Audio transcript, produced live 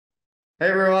Hey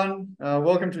everyone,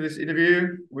 welcome to this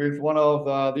interview with one of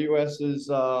the US's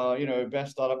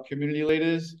best startup community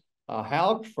leaders,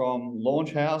 Houck from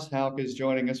Launch House. Houck is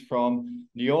joining us from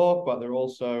New York, but they're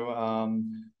also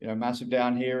massive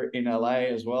down here in LA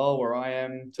as well, where I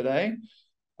am today.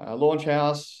 Launch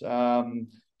House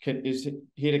is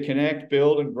here to connect,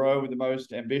 build, and grow with the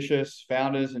most ambitious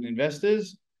founders and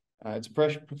investors. It's a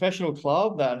professional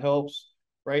club that helps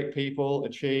great people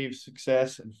achieve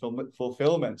success and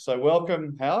fulfillment. So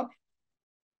welcome, Hal.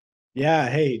 Yeah,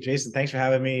 hey Jason, thanks for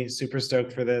having me. Super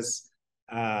stoked for this.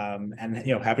 And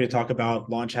happy to talk about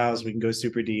Launch House. We can go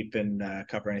super deep and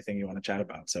cover anything you want to chat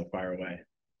about. So fire away.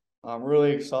 I'm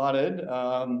really excited.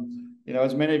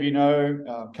 As many of you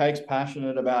know, Cake's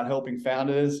passionate about helping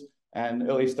founders and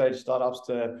early stage startups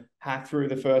to hack through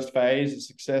the first phase as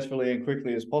successfully and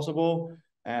quickly as possible.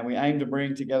 And we aim to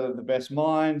bring together the best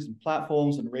minds and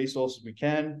platforms and resources we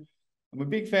can. And we're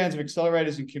big fans of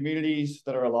accelerators and communities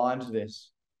that are aligned to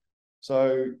this.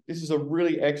 So this is a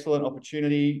really excellent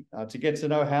opportunity to get to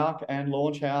know Houck and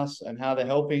Launch House and how they're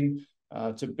helping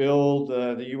to build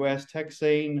the US tech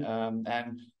scene,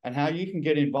 and how you can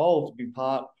get involved to be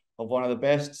part of one of the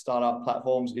best startup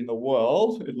platforms in the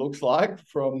world. It looks like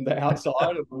from the outside.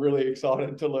 I'm really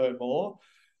excited to learn more.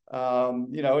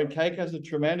 And Cake has a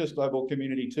tremendous global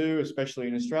community too, especially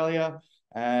in Australia.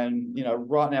 And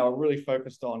right now we're really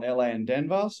focused on LA and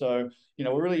Denver. So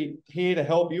we're really here to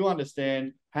help you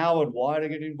understand how and why to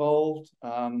get involved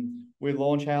with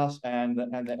Launch House and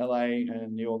the LA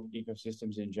and New York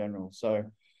ecosystems in general. So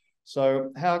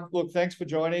how look, thanks for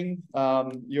joining.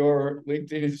 Your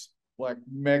LinkedIn is like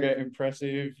mega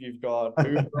impressive. You've got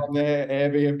Uber on there,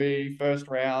 Airbnb, first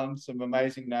round, some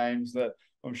amazing names that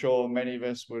I'm sure many of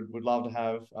us would love to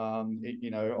have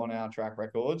on our track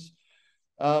records.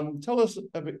 Tell us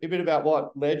a bit about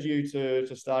what led you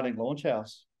to starting Launch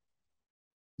House.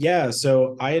 Yeah,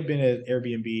 so I had been at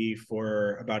Airbnb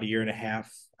for about a year and a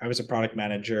half. I was a product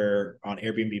manager on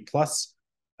Airbnb Plus,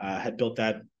 had built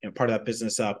that, part of that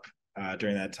business up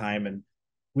during that time. And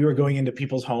we were going into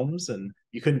people's homes, and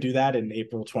you couldn't do that in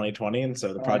April 2020. And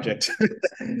so the Right.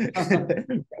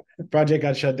 project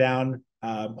got shut down.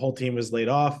 Whole team was laid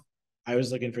off. I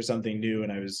was looking for something new,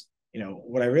 and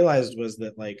what I realized was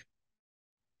that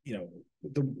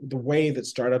the way that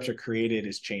startups are created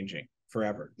is changing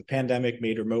forever. The pandemic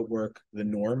made remote work the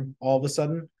norm all of a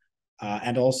sudden,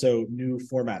 and also new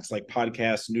formats like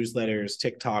podcasts, newsletters,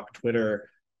 TikTok, Twitter,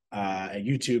 and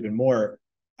YouTube, and more.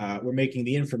 We're making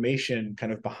the information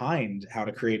kind of behind how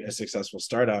to create a successful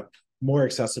startup more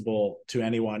accessible to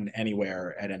anyone,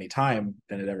 anywhere, at any time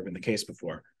than had ever been the case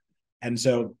before. And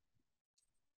so,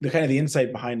 the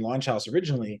insight behind Launch House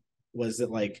originally was that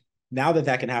now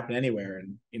that can happen anywhere,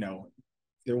 and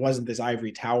there wasn't this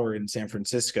ivory tower in San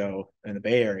Francisco in the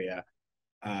Bay Area.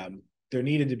 There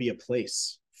needed to be a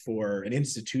place for an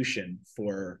institution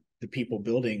for the people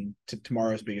building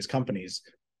tomorrow's biggest companies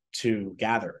to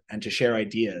gather and to share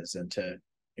ideas and to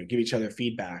give each other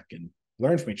feedback and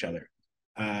learn from each other.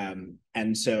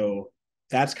 And so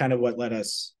that's kind of what led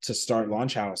us to start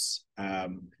Launch House,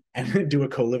 and do a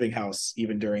co-living house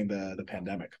even during the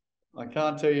pandemic. I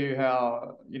can't tell you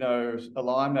how,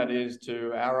 aligned that is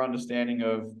to our understanding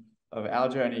of our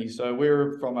journey. So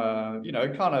we're from a,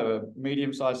 kind of a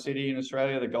medium-sized city in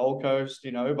Australia, the Gold Coast,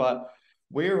 but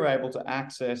we were able to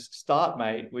access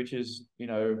StartMate, which is,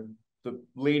 the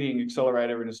leading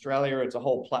accelerator in Australia. It's a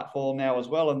whole platform now as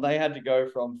well. And they had to go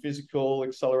from physical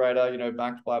accelerator,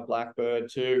 backed by Blackbird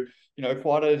to,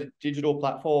 quite a digital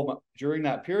platform during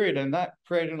that period. And that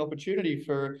created an opportunity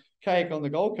for Cake on the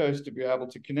Gold Coast to be able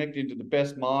to connect into the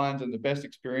best minds and the best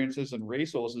experiences and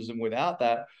resources. And without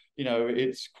that,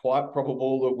 it's quite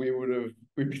probable that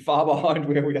we'd be far behind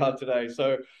where we are today.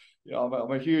 So, I'm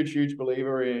a huge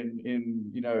believer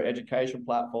in education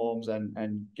platforms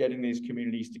and getting these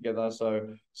communities together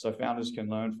so founders can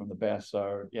learn from the best.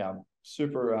 So yeah,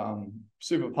 super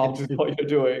pumped It's with what you're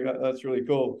doing. That's really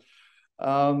cool.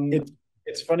 Um,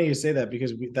 it's funny you say that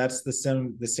because that's the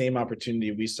same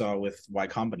opportunity we saw with Y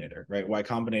Combinator, right? Y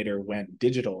Combinator went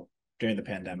digital during the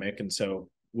pandemic, and so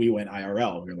we went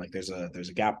IRL. We were like, there's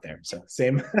a gap there. So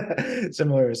same,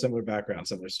 similar background,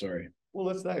 similar story. well,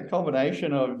 it's that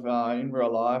combination of in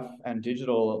real life and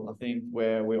digital, I think,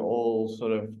 where we're all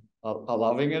sort of are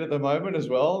loving it at the moment as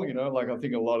well. I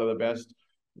think a lot of the best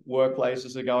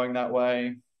workplaces are going that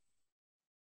way.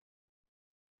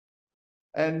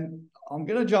 And I'm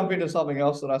going to jump into something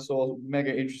else that I saw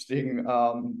mega interesting,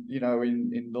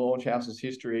 in the Launch House's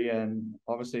history, and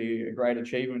obviously a great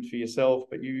achievement for yourself.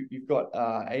 But you've got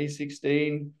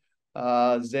A16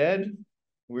 Z,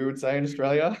 we would say in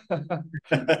Australia.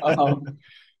 um,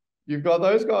 you've got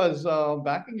those guys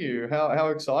backing you. How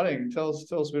exciting! Tell us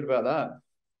a bit about that.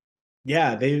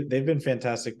 Yeah, they've been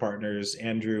fantastic partners.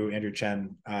 Andrew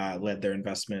Chen led their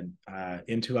investment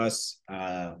into us,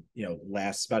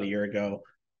 last about a year ago,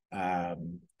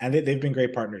 and they've been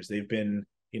great partners. They've been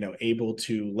able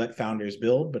to let founders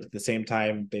build, but at the same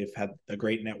time, they've had a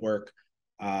great network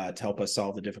to help us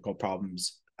solve the difficult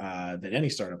problems that any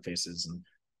startup faces,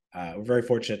 and we're very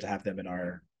fortunate to have them in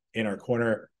our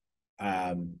corner.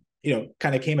 Kind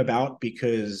of came about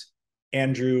because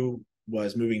Andrew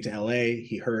was moving to LA.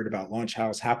 He heard about Launch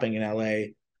House happening in LA,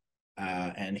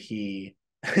 and he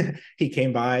he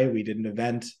came by. We did an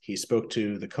event. He spoke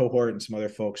to the cohort and some other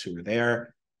folks who were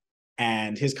there,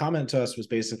 and his comment to us was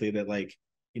basically that, like,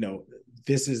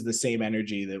 this is the same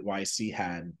energy that YC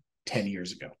had 10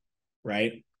 years ago,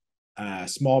 right?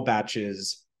 Small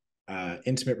batches,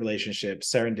 intimate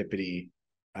relationships, serendipity,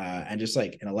 and just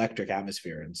like an electric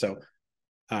atmosphere. And so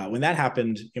when that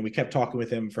happened, we kept talking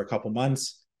with him for a couple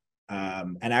months.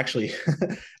 And actually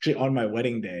on my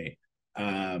wedding day,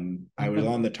 I was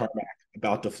on the tarmac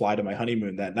about to fly to my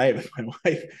honeymoon that night with my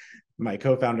wife. My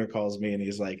co-founder calls me and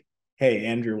he's like, "Hey,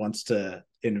 Andrew wants to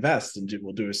invest and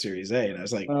we'll do a Series A." And I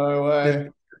was like, No way.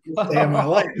 "This day of my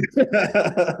life."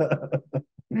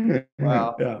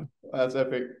 Wow, Yeah. that's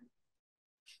epic.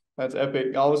 That's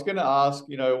epic. I was going to ask,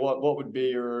 what would be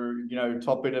your,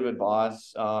 top bit of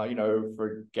advice,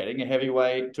 for getting a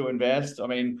heavyweight to invest? I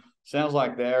mean, sounds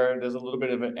like there's a little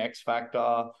bit of an X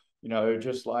factor,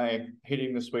 just like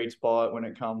hitting the sweet spot when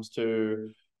it comes to,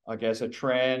 I guess, a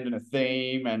trend and a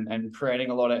theme and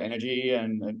creating a lot of energy.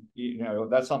 And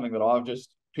that's something that I've just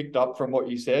picked up from what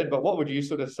you said. But what would you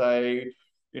sort of say,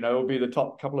 would be the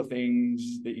top couple of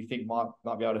things that you think might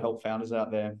be able to help founders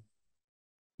out there?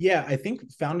 Yeah, I think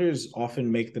founders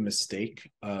often make the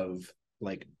mistake of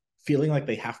like feeling like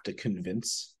they have to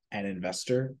convince an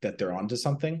investor that they're onto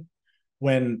something,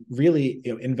 when really,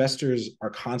 investors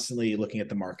are constantly looking at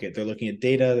the market. They're looking at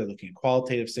data, they're looking at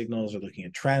qualitative signals, they're looking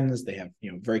at trends. They have,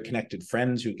 very connected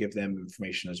friends who give them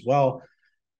information as well.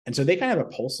 And so they kind of have a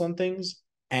pulse on things.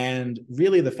 And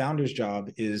really the founder's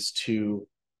job is to,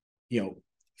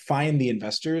 find the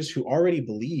investors who already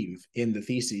believe in the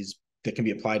theses that can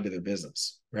be applied to their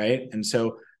business, right? And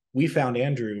so we found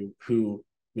Andrew, who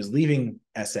was leaving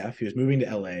SF. He was moving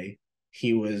to LA.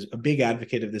 He was a big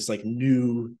advocate of this like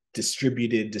new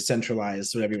distributed,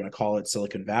 decentralized, whatever you want to call it,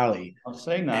 Silicon Valley. I've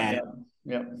seen that. And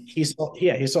Yeah.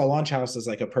 Yeah. he saw Launch House as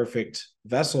like a perfect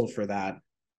vessel for that.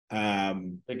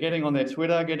 They're getting on their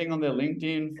Twitter, getting on their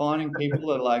LinkedIn, finding people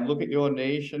that like look at your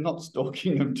niche and not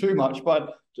stalking them too much,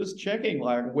 but just checking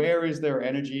like where is their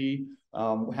energy,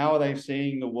 how are they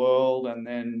seeing the world, and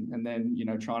then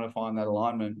trying to find that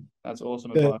alignment. That's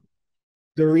awesome the advice.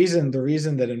 the reason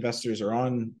that investors are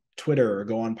on Twitter or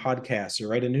go on podcasts or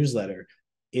write a newsletter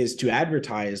is to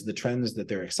advertise the trends that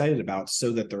they're excited about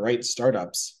so that the right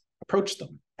startups approach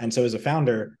them. And so as a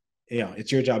founder,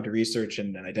 it's your job to research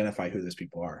and identify who those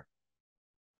people are.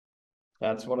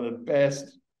 That's one of the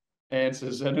best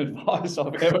answers and advice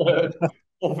I've ever heard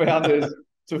for founders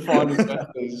to find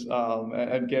investors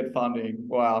and get funding.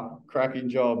 Wow, cracking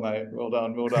job, mate. Well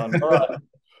done, well done. All right.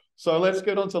 So let's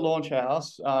get on to Launch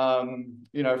House. From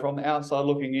the outside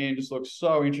looking in, just looks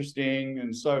so interesting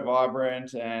and so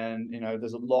vibrant, and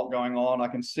there's a lot going on. I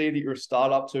can see that you're a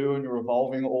startup too, and you're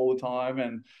evolving all the time,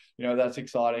 and that's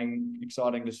exciting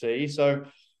to see. So,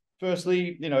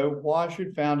 firstly, why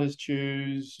should founders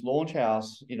choose Launch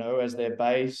House, as their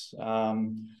base?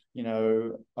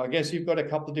 I guess you've got a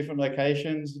couple of different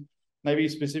locations. Maybe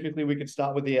specifically we could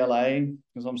start with the LA,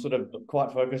 because I'm sort of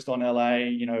quite focused on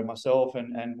LA, myself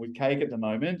and with Cake at the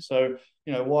moment. So,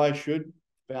 why should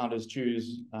founders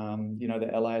choose, the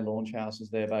LA Launch House as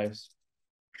their base?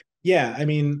 Yeah, I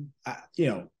mean,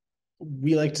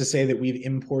 we like to say that we've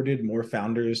imported more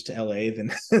founders to LA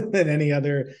than than any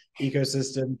other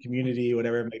ecosystem, community,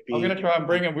 whatever it might be. I'm going to try and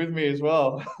bring them with me as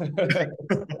well.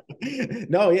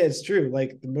 No, yeah, it's true.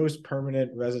 Like the most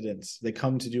permanent residents, they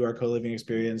come to do our co-living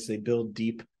experience. They build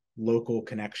deep local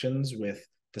connections with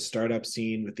the startup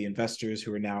scene, with the investors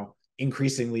who are now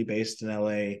increasingly based in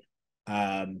LA.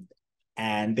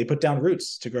 And they put down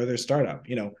roots to grow their startup.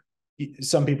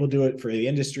 Some people do it for the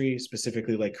industry,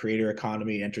 specifically like creator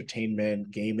economy,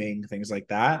 entertainment, gaming, things like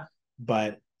that.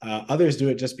 But others do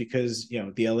it just because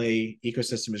the LA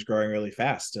ecosystem is growing really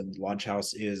fast, and Launch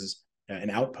House is an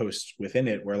outpost within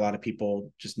it where a lot of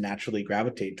people just naturally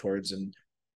gravitate towards, and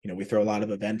we throw a lot of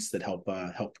events that help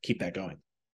keep that going.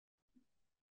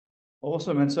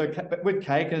 Awesome. And so with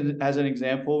Cake as an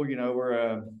example, we're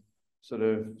a sort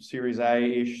of Series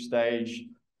A-ish stage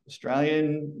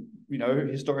Australian,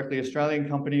 historically Australian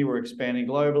company. We're expanding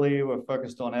globally. We're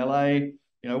focused on LA.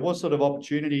 What sort of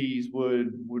opportunities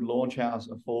would Launch House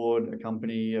afford a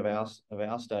company of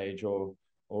our stage, or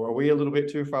are we a little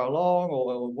bit too far along,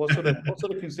 or what sort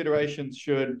of considerations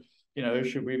should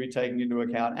we be taking into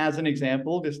account as an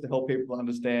example, just to help people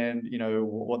understand,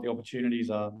 what the opportunities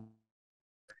are?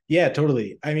 Yeah,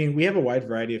 totally. I mean, we have a wide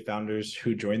variety of founders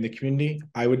who join the community.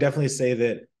 I would definitely say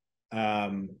that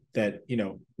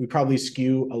we probably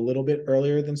skew a little bit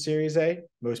earlier than Series A.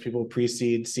 Most people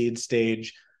pre-seed, seed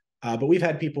stage, but we've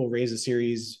had people raise a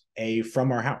Series A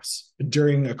from our house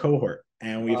during a cohort,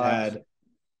 and we've had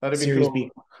That'd be Series cool. B.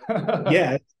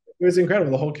 Yeah, it was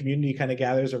incredible. The whole community kind of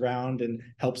gathers around and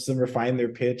helps them refine their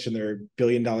pitch and their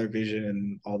billion-dollar vision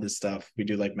and all this stuff. We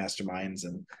do like masterminds.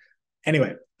 And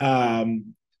anyway,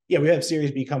 yeah, we have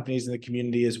Series B companies in the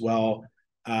community as well.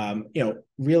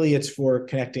 Really it's for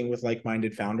connecting with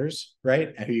like-minded founders,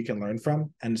 right? And who you can learn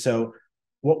from. And so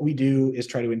what we do is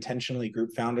try to intentionally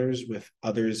group founders with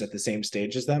others at the same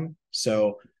stage as them.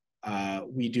 So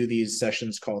we do these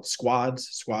sessions called squads.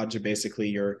 Squads are basically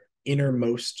your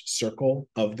innermost circle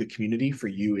of the community for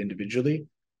you individually.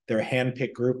 They're a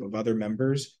handpicked group of other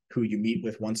members who you meet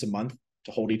with once a month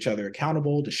to hold each other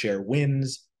accountable, to share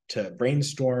wins, to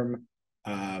brainstorm.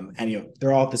 And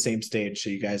they're all at the same stage, so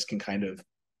you guys can kind of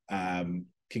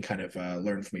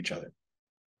learn from each other.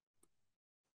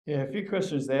 Yeah, a few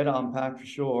questions there to unpack for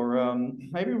sure.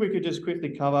 Maybe we could just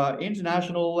quickly cover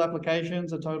international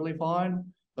applications are totally fine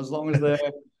as long as they're,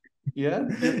 yeah,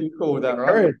 you're cool with that,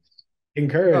 right?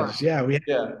 Encouraged. Yeah, we have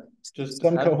Yeah, just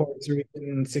some cohorts are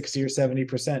even 60 or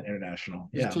 70% international.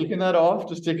 just Yeah. ticking that off,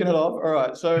 just ticking it off. All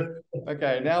right. So,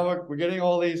 okay, now we're getting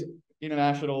all these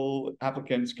international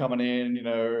applicants coming in.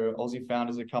 Aussie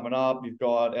founders are coming up. You've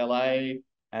got LA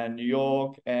and New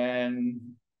York, and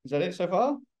is that it so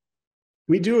far?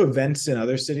 We do events in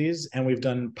other cities, and we've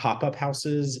done pop-up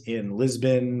houses in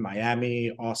Lisbon,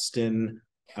 Miami, Austin,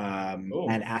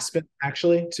 and Aspen,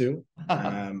 actually, too.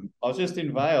 I was just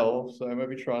in Vail, so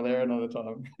maybe try there another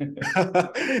time.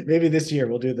 Maybe this year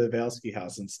we'll do the Vail Ski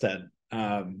House instead.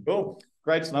 Cool.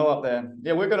 Great snow up there.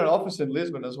 Yeah, we've got an office in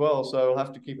Lisbon as well, so we'll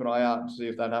have to keep an eye out and see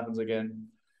if that happens again.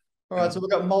 All right, so we've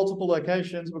got multiple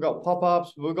locations. We've got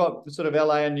pop-ups. We've got sort of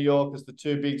LA and New York as the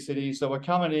two big cities. So we're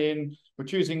coming in. We're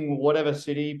choosing whatever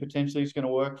city potentially is going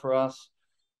to work for us.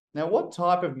 Now, what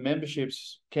type of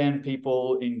memberships can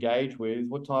people engage with?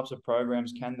 What types of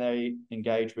programs can they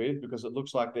engage with? Because it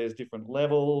looks like there's different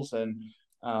levels, and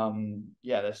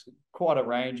there's quite a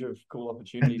range of cool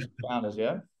opportunities for founders.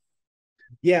 Yeah.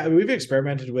 Yeah, we've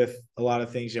experimented with a lot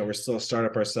of things. We're still a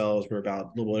startup ourselves. We're about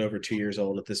a little bit over 2 years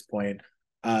old at this point.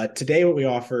 Today, what we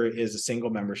offer is a single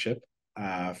membership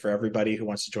for everybody who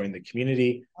wants to join the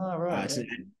community. Oh, right.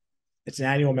 It's an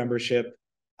annual membership,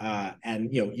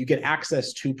 and you get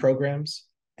access to programs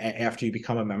after you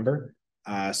become a member.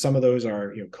 Some of those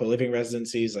are co-living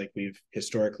residencies, like we've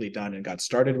historically done and got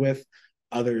started with.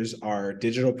 Others are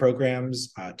digital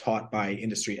programs taught by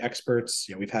industry experts.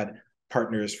 We've had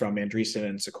partners from Andreessen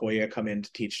and Sequoia come in to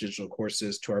teach digital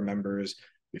courses to our members.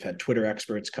 We've had Twitter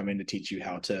experts come in to teach you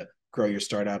how to grow your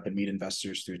startup and meet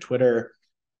investors through Twitter.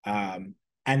 And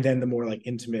then the more like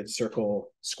intimate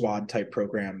circle squad type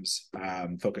programs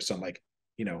focused on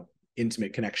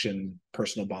intimate connection,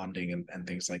 personal bonding, and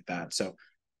things like that. So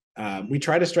we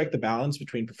try to strike the balance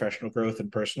between professional growth and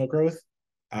personal growth.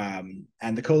 And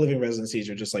the co-living residencies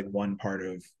are just like one part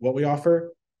of what we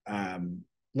offer.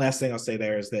 Last thing I'll say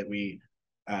there is that we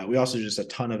also do just a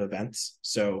ton of events.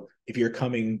 So if you're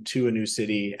coming to a new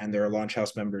city and there are Launch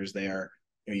House members there,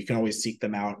 you can always seek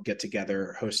them out, get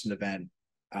together, host an event.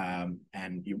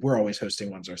 We're always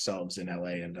hosting ones ourselves in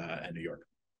LA and New York.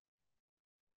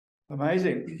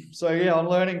 Amazing. So yeah, I'm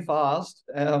learning fast.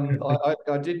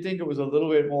 I did think it was a little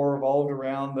bit more evolved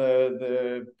around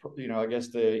the I guess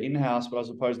the in-house, but I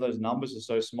suppose those numbers are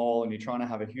so small and you're trying to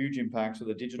have a huge impact. So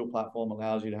the digital platform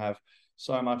allows you to have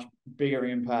so much bigger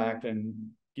impact and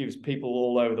gives people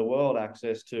all over the world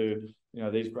access to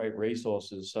these great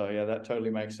resources. So yeah, that totally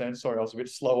makes sense. Sorry, I was a bit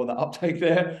slow on the uptake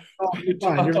there. Oh, you're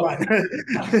fine. You're fine.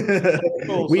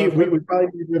 Cool. we probably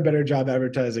need to do a better job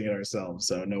advertising it ourselves,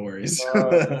 so no worries.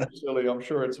 Silly. I'm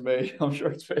sure it's me.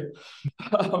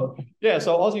 Yeah,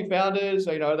 so Aussie founders,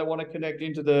 they want to connect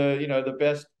into the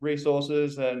best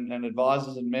resources and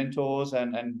advisors and mentors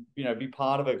and be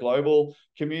part of a global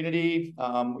community,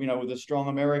 with a strong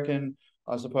American,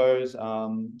 I suppose,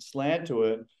 slant to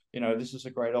it. This is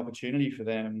a great opportunity for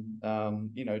them,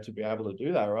 to be able to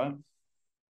do that, right?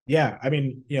 Yeah, I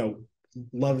mean,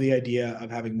 love the idea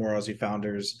of having more Aussie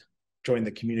founders join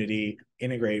the community,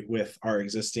 integrate with our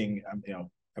existing,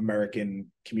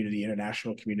 American community,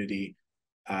 international community,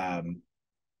 and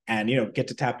get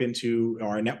to tap into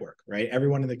our network, right?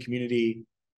 Everyone in the community,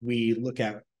 we look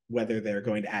at whether they're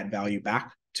going to add value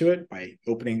back to it by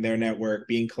opening their network,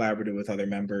 being collaborative with other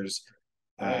members,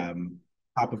 Right.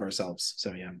 top of ourselves.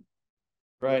 So yeah.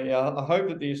 Right. Yeah. I hope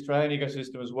that the Australian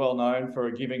ecosystem is well known for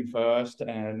giving first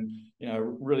and,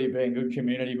 really being good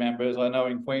community members. I know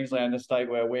in Queensland, the state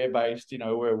where we're based,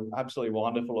 we're absolutely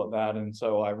wonderful at that. And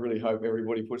so I really hope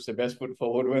everybody puts their best foot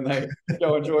forward when they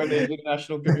go and join these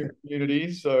international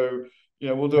communities. So,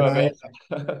 we'll do When our I best.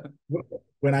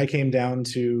 when I came down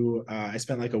to, I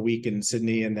spent like a week in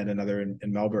Sydney and then another in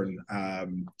Melbourne,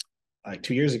 like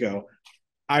 2 years ago.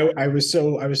 I was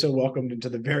so welcomed into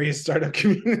the various startup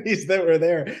communities that were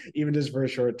there, even just for a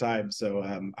short time. So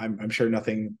I'm sure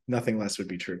nothing less would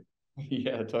be true.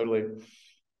 Yeah, totally.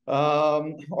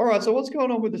 All right. So what's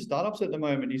going on with the startups at the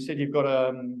moment? You said you've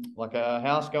got like a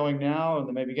house going now, and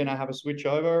then maybe going to have a switch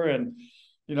over. And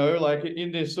like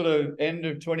in this sort of end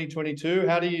of 2022,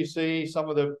 how do you see some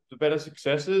of the better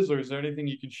successes, or is there anything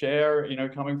you can share,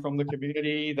 coming from the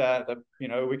community that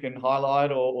we can highlight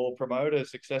or promote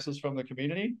as successes from the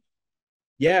community?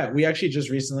 Yeah, we actually just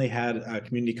recently had a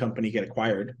community company get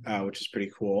acquired, which is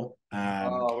pretty cool.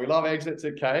 Oh, we love exits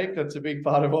at Cake. That's a big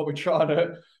part of what we try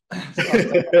to.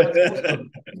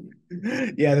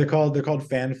 Yeah, they're called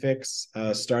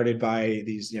Fanfix, started by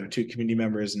these two community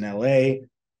members in LA.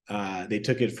 They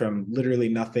took it from literally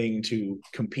nothing to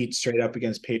compete straight up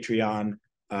against Patreon,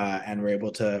 and we're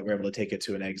able to take it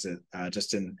to an exit,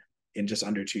 just in just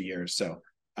under 2 years. So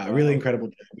really Wow, incredible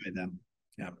by them.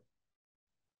 Yeah.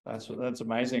 that's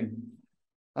amazing.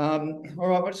 All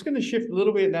right, we're just going to shift a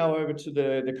little bit now over to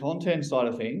the content side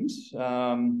of things.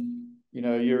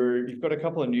 You've got a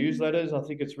couple of newsletters. I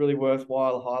think it's really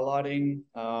worthwhile highlighting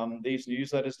these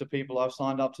newsletters to people. I've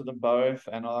signed up to them both,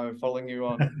 and I'm following you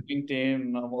on LinkedIn.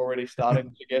 And I'm already starting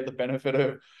to get the benefit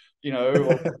of,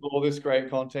 all this great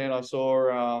content. I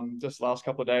saw just last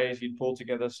couple of days you'd pulled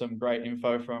together some great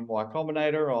info from Y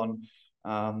Combinator on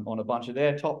a bunch of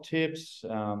their top tips.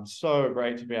 So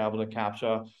great to be able to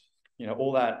capture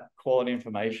all that quality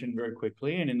information very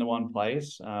quickly and in the one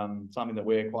place. Something that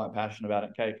we're quite passionate about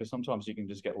at Cake, because sometimes you can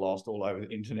just get lost all over the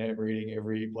internet reading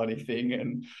every bloody thing,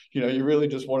 and you really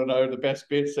just want to know the best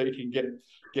bits so you can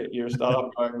get your startup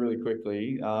going really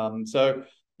quickly. So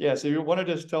you want to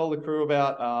just tell the crew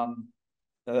about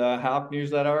the Houck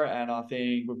newsletter, and I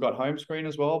think we've got Home Screen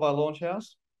as well by Launch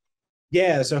House.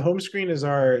 Yeah, so Home Screen is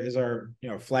our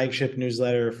flagship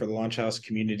newsletter for the Launch House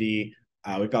community.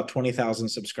 We've got 20,000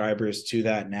 subscribers to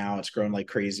that now. It's grown like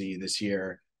crazy this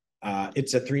year.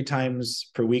 It's a 3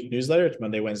 times per week newsletter. It's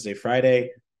Monday, Wednesday,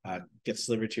 Friday. Gets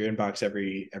delivered to your inbox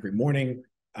every morning.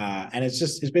 And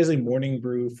it's basically morning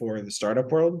brew for the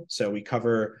startup world. So we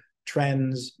cover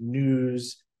trends,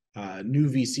 news, new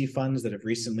VC funds that have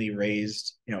recently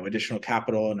raised additional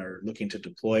capital and are looking to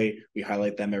deploy. We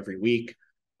highlight them every week.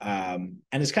 And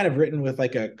it's kind of written with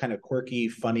like a kind of quirky,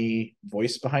 funny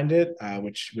voice behind it,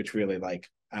 which really like.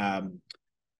 And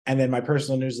then my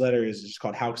personal newsletter is just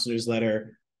called Houck's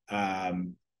Newsletter.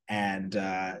 And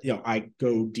I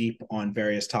go deep on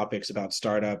various topics about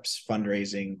startups,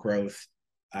 fundraising, growth.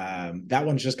 That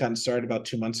one's just gotten started about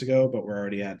 2 months ago, but we're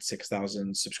already at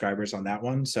 6,000 subscribers on that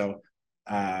one. So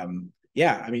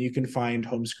you can find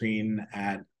Home Screen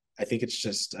at, I think it's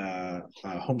just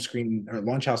home screen or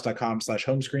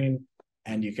launchhouse.com/homescreen.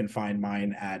 And you can find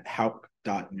mine at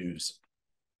houck.news.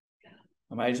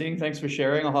 Amazing. Thanks for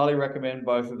sharing. I highly recommend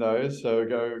both of those. So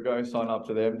go sign up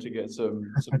to them to get some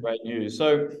great news.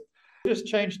 So just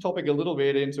change topic a little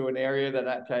bit into an area that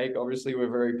at Cake, obviously, we're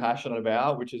very passionate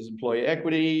about, which is employee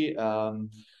equity.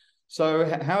 So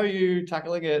how are you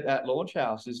tackling it at Launch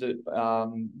House? Is it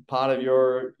part of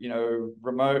your,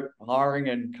 remote hiring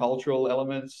and cultural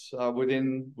elements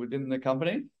within the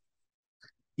company?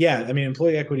 Yeah, I mean,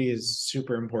 employee equity is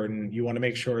super important. You want to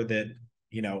make sure that,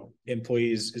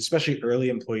 employees, especially early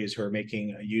employees who are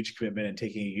making a huge commitment and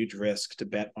taking a huge risk to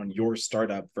bet on your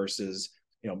startup versus,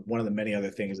 one of the many other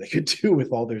things they could do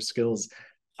with all their skills,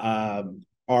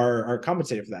 are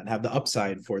compensated for that and have the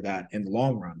upside for that in the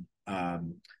long run.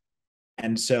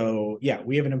 And so,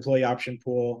 we have an employee option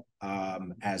pool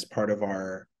as part of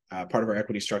our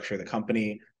equity structure of the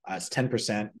company. It's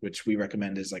 10%, which we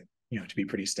recommend is to be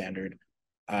pretty standard.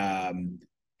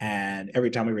 And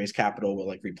every time we raise capital,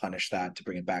 we'll replenish that to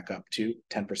bring it back up to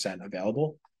 10%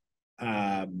 available.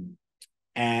 And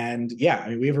we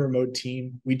have a remote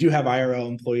team. We do have IRL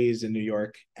employees in New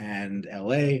York and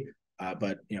LA,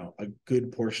 but a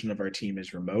good portion of our team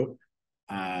is remote,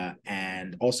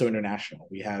 and also international.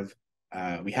 We have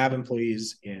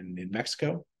employees in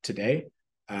Mexico today,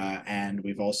 and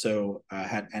we've also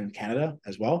had and Canada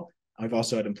as well. We've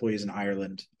also had employees in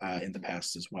Ireland in the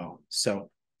past as well. So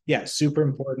yeah, super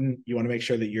important. You want to make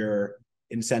sure that your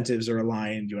incentives are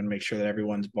aligned. You want to make sure that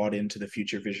everyone's bought into the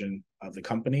future vision of the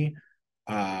company.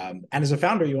 And as a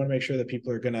founder, you want to make sure that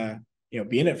people are going to,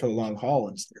 be in it for the long haul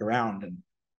and stick around and,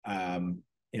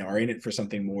 are in it for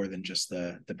something more than just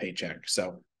the paycheck.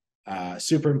 So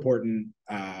super important,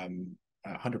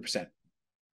 100%.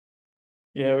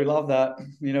 Yeah, we love that.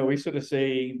 We sort of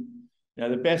see,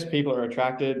 the best people are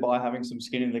attracted by having some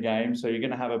skin in the game. So you're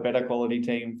going to have a better quality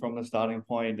team from the starting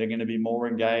point. They're going to be more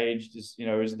engaged, is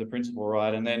the principle,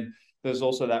 right? And then there's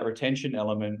also that retention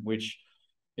element, which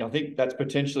I think that's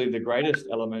potentially the greatest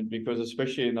element, because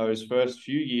especially in those first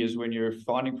few years when you're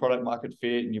finding product market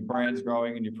fit and your brand's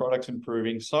growing and your product's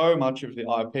improving, so much of the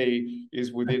IP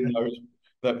is within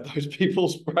those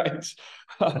people's brains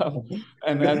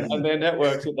and their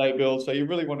networks that they build. So you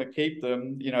really want to keep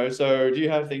them, So do you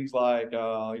have things like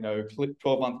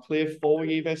 12-month cliff,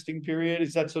 4-year vesting period?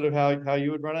 Is that sort of how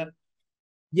you would run it?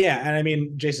 Yeah, and I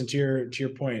mean, Jason, to your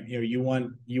point, you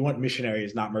want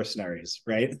missionaries, not mercenaries,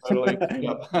 right? Totally.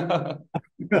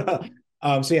 Yep.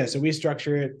 So we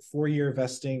structure it 4-year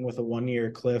vesting with a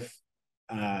 1-year cliff.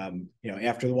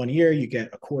 After the 1 year, you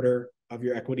get a quarter of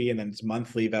your equity, and then it's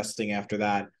monthly vesting after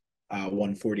that,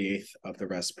 1/48th of the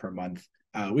rest per month.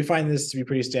 We find this to be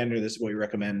pretty standard. This is what we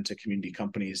recommend to community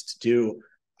companies to do.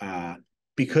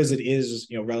 Because it is,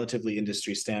 relatively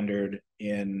industry standard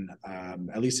in,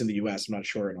 at least in the U.S. I'm not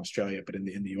sure in Australia, but in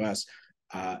the U.S.,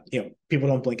 people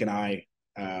don't blink an eye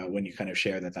when you kind of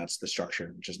share that that's the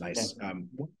structure, which is nice. Yeah.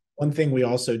 One thing we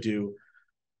also do,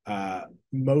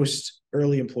 most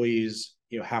early employees,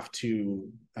 have to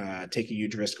take a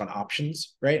huge risk on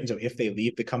options, right? And so if they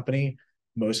leave the company,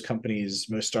 most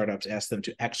startups ask them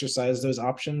to exercise those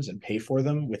options and pay for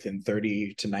them within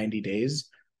 30 to 90 days.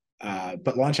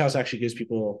 But Launch House actually gives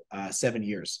people 7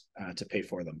 years to pay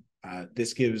for them.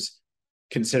 This gives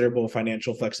considerable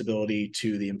financial flexibility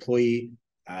to the employee,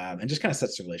 and just kind of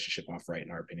sets the relationship off right,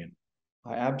 in our opinion.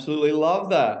 I absolutely love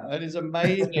that. That is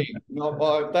amazing.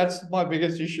 That's my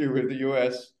biggest issue with the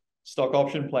US stock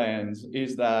option plans,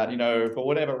 is that, for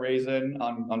whatever reason,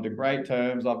 under great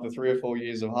terms, after 3 or 4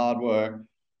 years of hard work,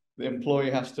 the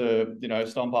employee has to,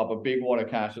 stomp up a big wad of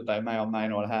cash that they may or may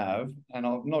not have. And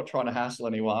I'm not trying to hassle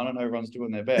anyone. I know everyone's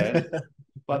doing their best,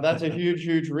 but that's a huge,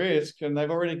 huge risk, and they've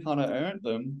already kind of earned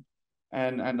them.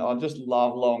 And I just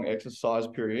love long exercise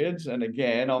periods. And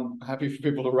again, I'm happy for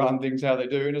people to run things how they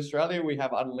do. In Australia, we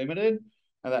have unlimited,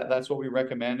 and that's what we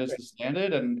recommend as the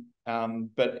standard. And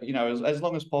but as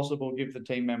long as possible, give the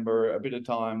team member a bit of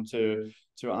time to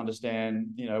understand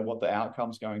what the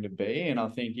outcome's going to be. And I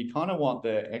think you kind of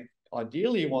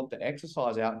ideally you want the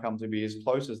exercise outcome to be as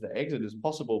close as the exit as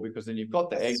possible, because then you've got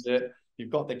the exit, you've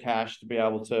got the cash to be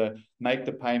able to make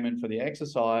the payment for the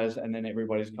exercise, and then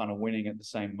everybody's kind of winning at the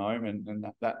same moment. And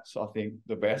that's, I think,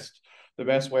 the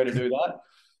best way to do that.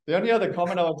 The only other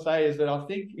comment I would say is that I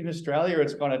think in Australia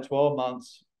it's kind of 12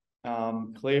 months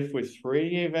cliff with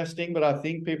 3-year vesting, but I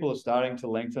think people are starting to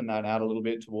lengthen that out a little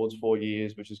bit towards 4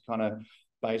 years, which is kind of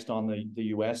based on the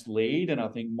US lead. And I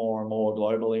think more and more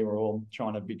globally, we're all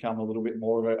trying to become a little bit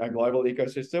more of a global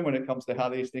ecosystem when it comes to how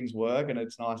these things work. And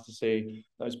it's nice to see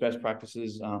those best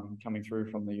practices coming through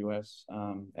from the US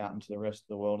out into the rest of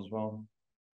the world as well.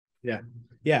 Yeah.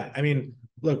 Yeah. I mean,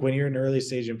 look, when you're an early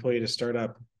stage employee at a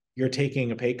startup, you're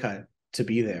taking a pay cut to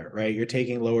be there, right? You're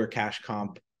taking lower cash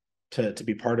comp to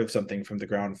be part of something from the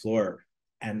ground floor.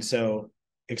 And so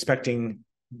expecting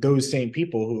those same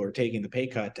people who are taking the pay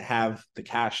cut to have the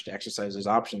cash to exercise those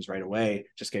options right away,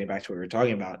 just getting back to what we were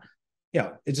talking about,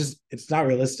 it's not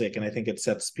realistic. And I think it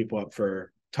sets people up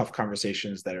for tough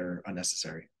conversations that are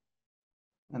unnecessary.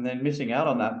 And then missing out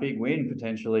on that big win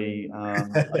potentially,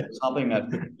 something that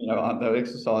the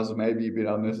exercise may be a bit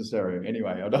unnecessary.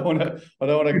 Anyway, I don't want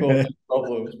to cause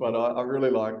problems, but I really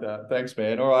like that. Thanks,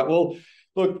 man. All right, well,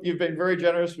 look, you've been very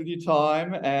generous with your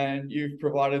time, and you've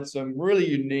provided some really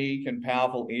unique and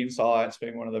powerful insights.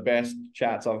 Been one of the best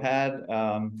chats I've had.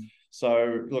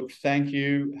 So look, thank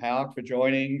you, Houck, for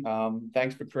joining.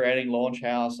 Thanks for creating Launch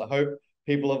House. I hope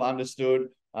people have understood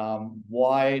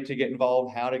why to get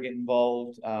involved, how to get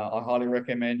involved. I highly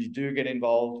recommend you do get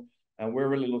involved, and we're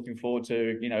really looking forward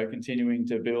to continuing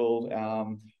to build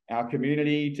our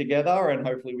community together, and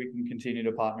hopefully we can continue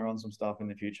to partner on some stuff in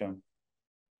the future.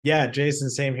 Yeah, Jason,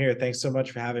 same here. Thanks so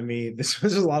much for having me. This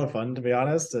was a lot of fun, to be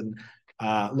honest, and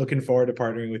looking forward to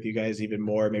partnering with you guys even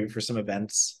more, maybe for some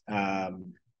events.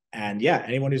 And yeah,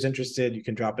 anyone who's interested, you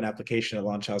can drop an application at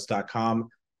launchhouse.com.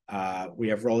 We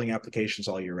have rolling applications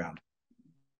all year round.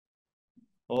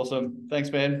 Awesome.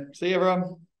 Thanks, man. See you,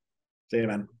 everyone. See you,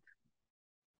 man.